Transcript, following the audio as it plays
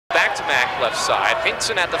back to Mack left side.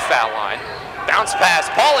 Hinkson at the foul line. Bounce pass,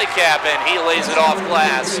 Polycap, and he lays it off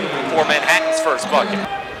glass for Manhattan's first bucket.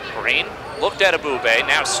 Green looked at Abube.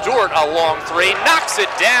 Now Stewart, a long three, knocks it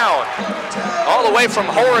down. All the way from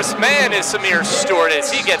Horace Mann is Samir Stewart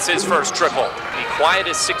as he gets his first triple. The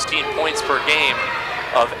quietest 16 points per game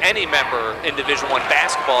of any member in Division I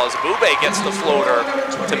basketball as Abube gets the floater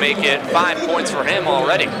to make it 5 points for him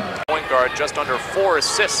already. Point guard just under 4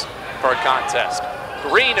 assists per contest.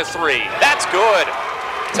 Green a three, that's good.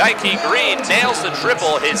 Tyke Green nails the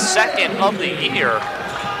triple, his second of the year.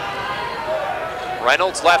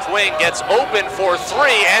 Reynolds left wing gets open for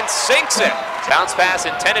three and sinks it. Bounce pass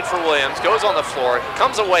intended for Williams, goes on the floor,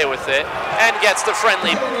 comes away with it, and gets the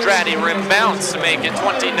friendly Draddy rim bounce to make it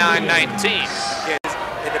 29-19.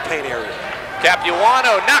 In the paint area.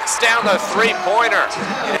 Capuano knocks down the three-pointer.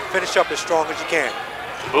 Finish up as strong as you can.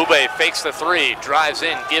 Abube fakes the three, drives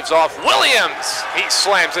in, gives off Williams. He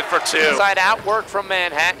slams it for two. Side out work from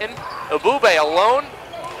Manhattan. Abube alone.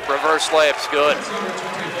 Reverse layup's good.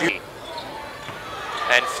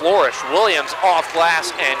 And flourish. Williams off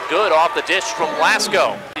glass and good off the dish from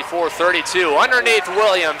Lasko. 34-32. Underneath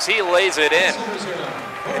Williams, he lays it in.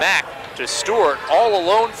 Mack to Stewart, all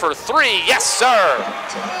alone for three. Yes, sir.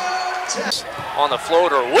 On the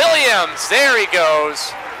floater, Williams. There he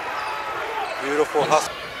goes. Beautiful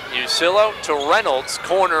hustle. Usillo to Reynolds,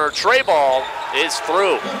 corner tray ball is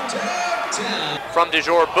through. From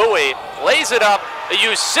DeJour Bowie, lays it up.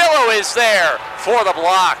 Usillo is there for the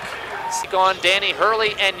block. On Danny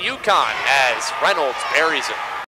Hurley and UConn as Reynolds buries it.